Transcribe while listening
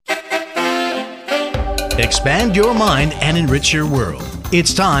Expand your mind and enrich your world.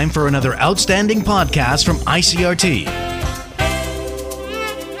 It's time for another outstanding podcast from I.C.R.T.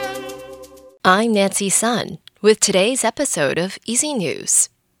 I'm Nancy Sun with today's episode of Easy News.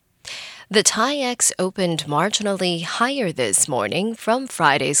 The Tai-Ex opened marginally higher this morning from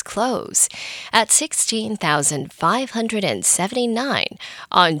Friday's close at 16,579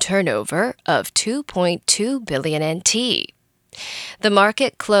 on turnover of 2.2 billion NT. The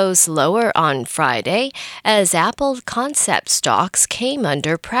market closed lower on Friday as Apple concept stocks came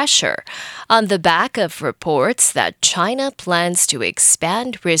under pressure on the back of reports that China plans to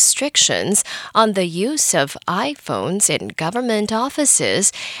expand restrictions on the use of iPhones in government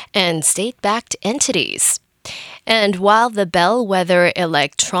offices and state-backed entities. And while the bellwether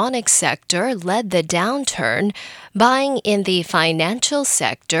electronics sector led the downturn, buying in the financial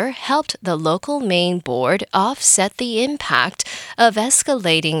sector helped the local main board offset the impact of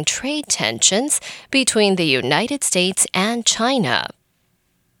escalating trade tensions between the United States and China.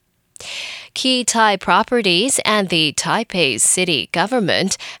 Kee Tai Properties and the Taipei City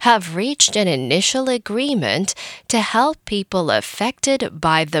government have reached an initial agreement to help people affected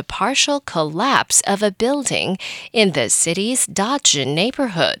by the partial collapse of a building in the city's Dazhi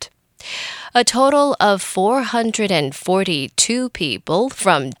neighborhood. A total of 442 people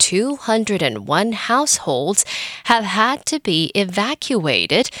from 201 households have had to be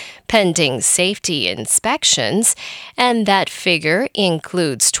evacuated pending safety inspections, and that figure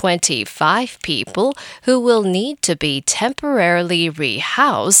includes 25 people who will need to be temporarily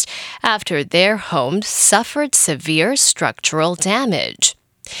rehoused after their homes suffered severe structural damage.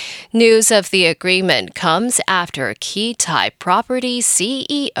 News of the agreement comes after Kee Tai Properties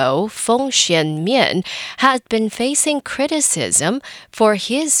CEO Feng Hsien-mien had been facing criticism for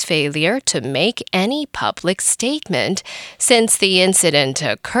his failure to make any public statement since the incident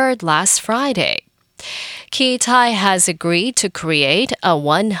occurred last Friday. Kee Tai has agreed to create a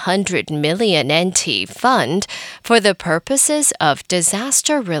 100 million NT fund for the purposes of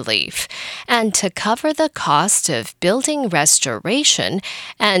disaster relief and to cover the cost of building restoration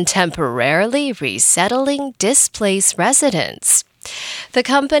and temporarily resettling displaced residents. The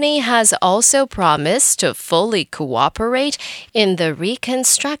company has also promised to fully cooperate in the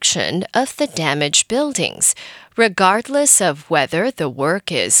reconstruction of the damaged buildings, regardless of whether the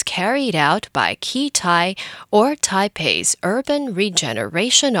work is carried out by Kee Tai or Taipei's Urban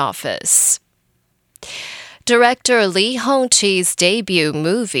Regeneration Office. Director Lee Hong-chi's debut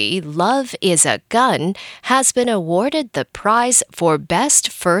movie, Love is a Gun, has been awarded the prize for Best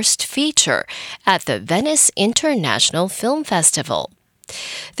First Feature at the Venice International Film Festival.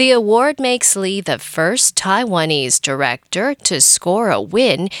 The award makes Lee the first Taiwanese director to score a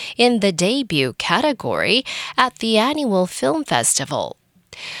win in the debut category at the annual film festival.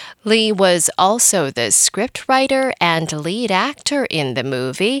 Lee was also the scriptwriter and lead actor in the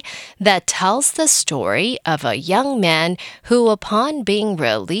movie that tells the story of a young man who, upon being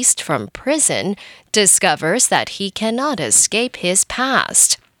released from prison, discovers that he cannot escape his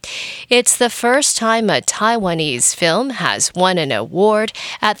past. It's the first time a Taiwanese film has won an award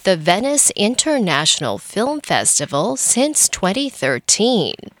at the Venice International Film Festival since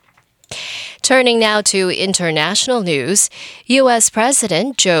 2013. Turning now to international news, U.S.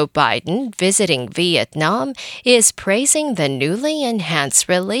 President Joe Biden, visiting Vietnam, is praising the newly enhanced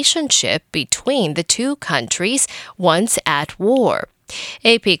relationship between the two countries once at war.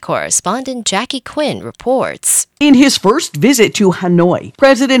 AP correspondent Jackie Quinn reports. In his first visit to Hanoi,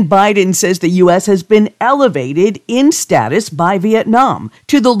 President Biden says the U.S. has been elevated in status by Vietnam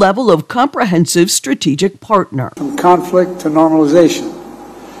to the level of comprehensive strategic partner. From conflict to normalization.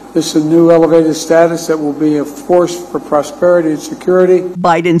 This is a new elevated status that will be a force for prosperity and security.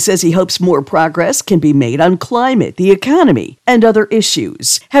 Biden says he hopes more progress can be made on climate, the economy, and other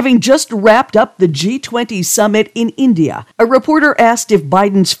issues. Having just wrapped up the G20 summit in India, a reporter asked if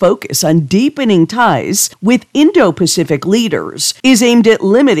Biden's focus on deepening ties with Indo-Pacific leaders is aimed at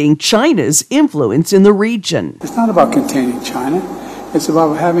limiting China's influence in the region. It's not about containing China. It's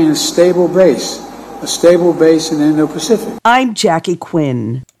about having a stable base in the Indo-Pacific. I'm Jackie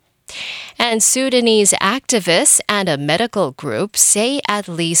Quinn. And Sudanese activists and a medical group say at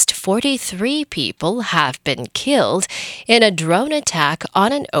least 43 people have been killed in a drone attack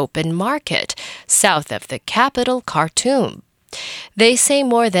on an open market south of the capital, Khartoum. They say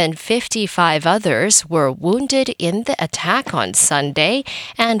more than 55 others were wounded in the attack on Sunday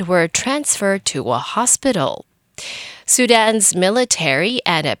and were transferred to a hospital. Sudan's military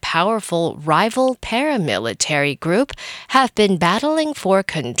and a powerful rival paramilitary group have been battling for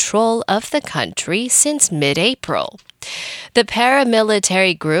control of the country since mid-April. The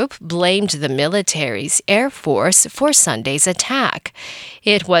paramilitary group blamed the military's air force for Sunday's attack.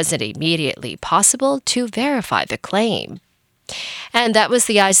 It wasn't immediately possible to verify the claim. And that was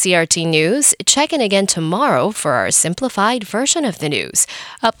the I.C.R.T. news. Check in again tomorrow for our simplified version of the news,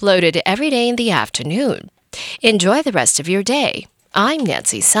 uploaded every day in the afternoon. Enjoy the rest of your day. I'm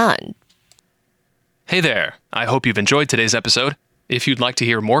Nancy Sun. Hey there. I hope you've enjoyed today's episode. If you'd like to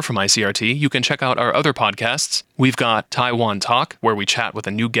hear more from I.C.R.T., you can check out our other podcasts. We've got Taiwan Talk, where we chat with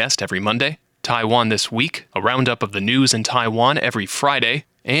a new guest every Monday, Taiwan This Week, a roundup of the news in Taiwan every Friday,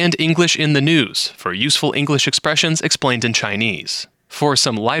 and English in the News, for useful English expressions explained in Chinese. For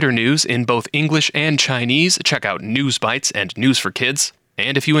some lighter news in both English and Chinese, check out News Bites and News for Kids.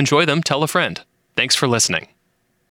 And if you enjoy them, tell a friend. Thanks for listening.